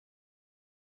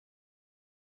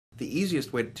the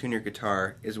easiest way to tune your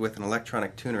guitar is with an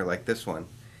electronic tuner like this one.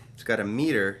 It's got a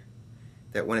meter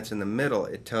that when it's in the middle,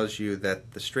 it tells you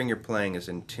that the string you're playing is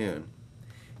in tune.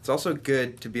 It's also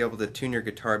good to be able to tune your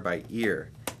guitar by ear,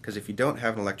 because if you don't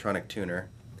have an electronic tuner,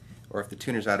 or if the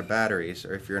tuner's out of batteries,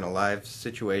 or if you're in a live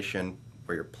situation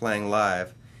where you're playing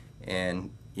live and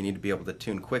you need to be able to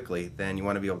tune quickly, then you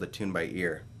want to be able to tune by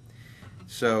ear.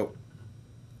 So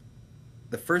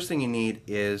the first thing you need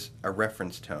is a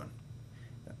reference tone.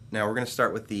 Now we're going to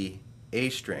start with the A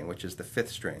string, which is the 5th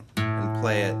string, and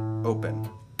play it open.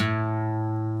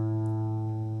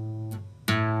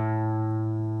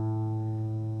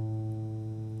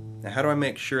 Now how do I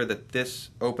make sure that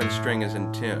this open string is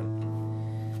in tune?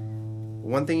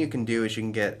 One thing you can do is you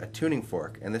can get a tuning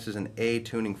fork, and this is an A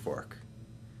tuning fork,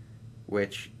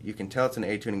 which you can tell it's an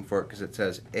A tuning fork because it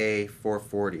says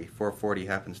A440. 440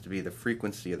 happens to be the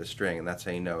frequency of the string, and that's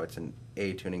how you know it's an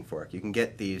A tuning fork. You can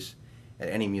get these at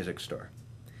any music store.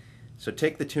 So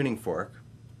take the tuning fork,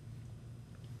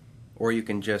 or you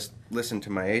can just listen to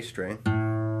my A string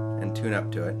and tune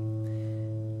up to it,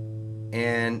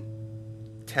 and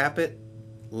tap it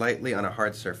lightly on a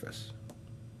hard surface.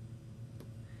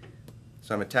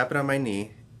 So I'm going to tap it on my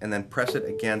knee and then press it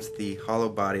against the hollow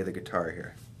body of the guitar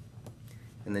here.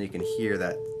 And then you can hear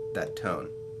that tone.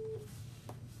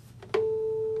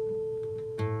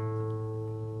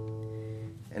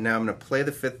 And now I'm going to play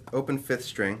the open 5th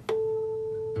string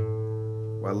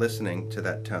while listening to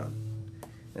that tone.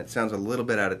 And it sounds a little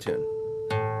bit out of tune.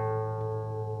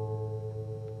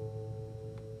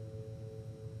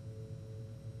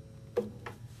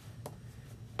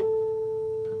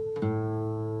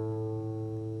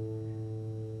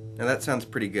 Now that sounds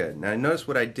pretty good. Now notice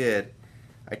what I did.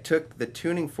 I took the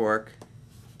tuning fork,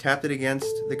 tapped it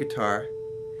against the guitar,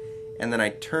 and then I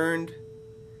turned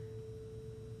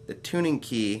the tuning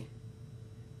key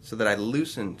so that I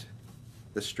loosened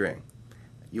the string.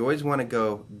 You always want to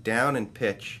go down in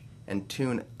pitch and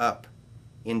tune up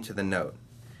into the note,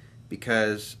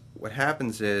 because what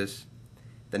happens is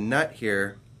the nut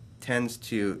here tends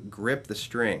to grip the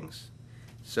strings.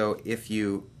 So if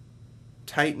you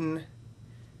tighten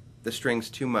the strings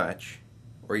too much,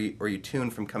 or you tune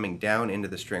from coming down into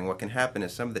the string, what can happen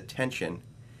is some of the tension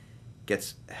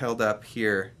gets held up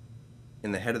here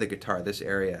in the head of the guitar, this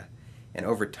area, and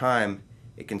over time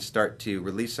it can start to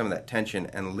release some of that tension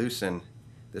and loosen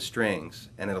the strings,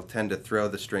 and it'll tend to throw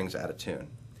the strings out of tune.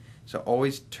 So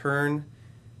always turn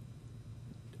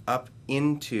up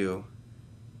into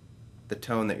the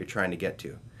tone that you're trying to get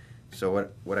to. So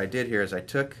what I did here is I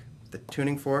took the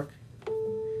tuning fork,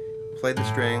 played the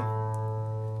string,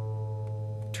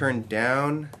 turned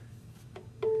down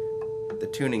the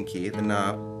tuning key, the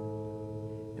knob,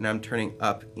 and I'm turning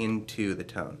up into the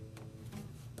tone.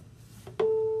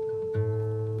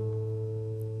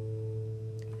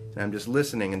 And I'm just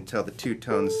listening until the two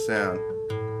tones sound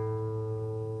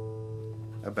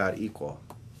about equal.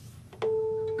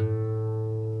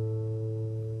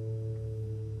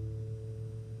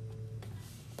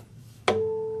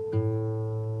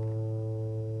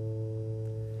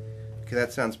 Okay,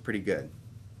 that sounds pretty good.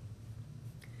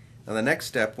 Now the next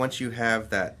step, once you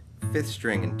have that 5th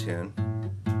string in tune,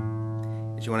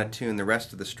 is you want to tune the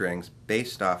rest of the strings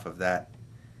based off of that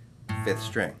 5th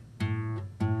string.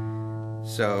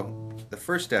 So the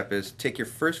first step is take your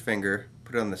first finger,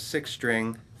 put it on the 6th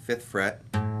string, 5th fret,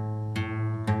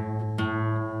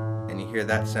 and you hear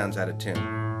that sounds out of tune.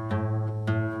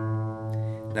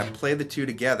 Now play the two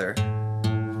together,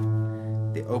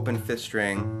 the open 5th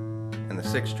string and the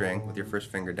 6th string with your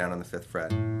first finger down on the 5th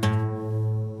fret,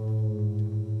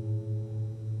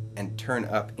 and turn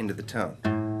up into the tone.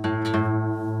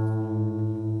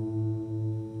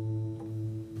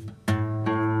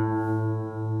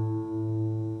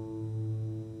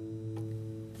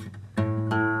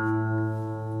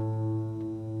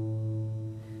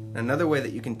 Another way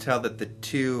that you can tell that the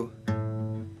two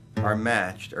are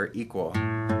matched or equal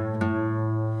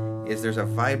is there's a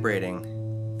vibrating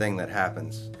thing that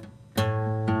happens.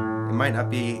 It might not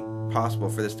be possible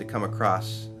for this to come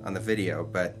across on the video,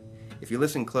 but if you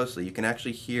listen closely, you can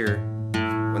actually hear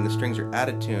when the strings are out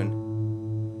of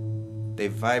tune, they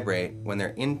vibrate. When they're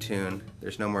in tune,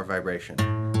 there's no more vibration.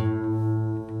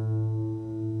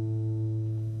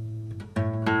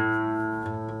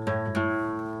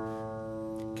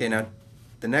 Okay, now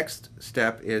the next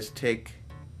step is take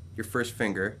your first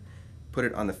finger, put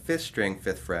it on the 5th string,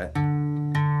 5th fret,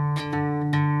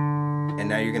 and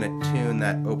now you're going to tune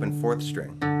that open 4th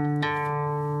string.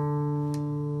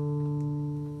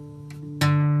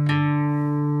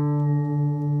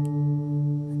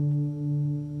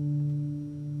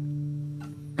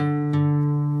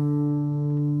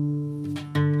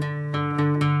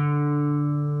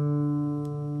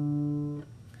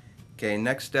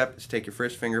 next step is take your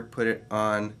first finger, put it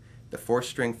on the 4th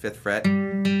string 5th fret,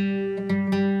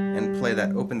 and play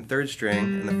that open 3rd string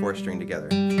and the 4th string together.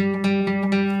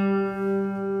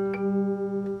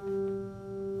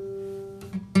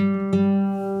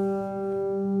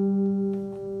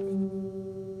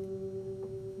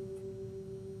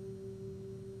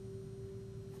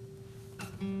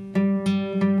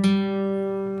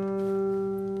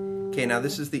 Okay, now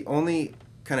this is the only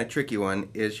kind of tricky one,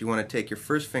 is you want to take your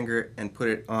first finger and put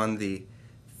it on the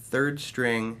 3rd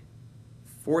string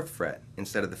 4th fret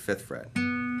instead of the 5th fret,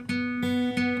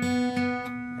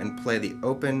 and play the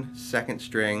open 2nd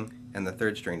string and the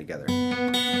 3rd string together.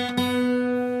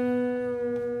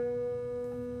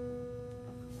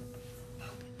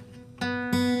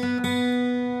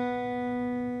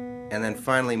 And then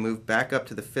finally move back up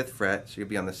to the 5th fret, so you'll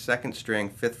be on the 2nd string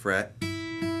 5th fret,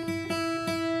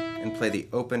 and play the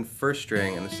open 1st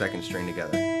string and the 2nd string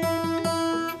together.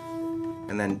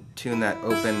 And then tune that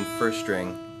open 1st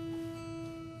string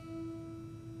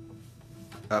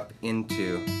up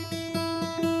into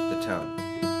the tone.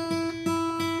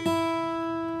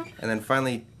 And then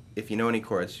finally, if you know any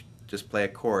chords, just play a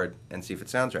chord and see if it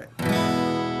sounds right.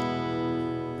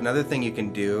 Another thing you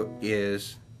can do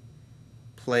is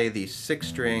play the 6th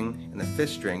string and the 5th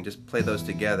string, just play those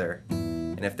together,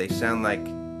 and if they sound like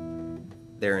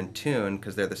they're in tune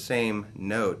because they're the same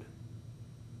note,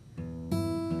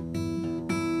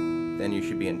 then you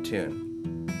should be in tune.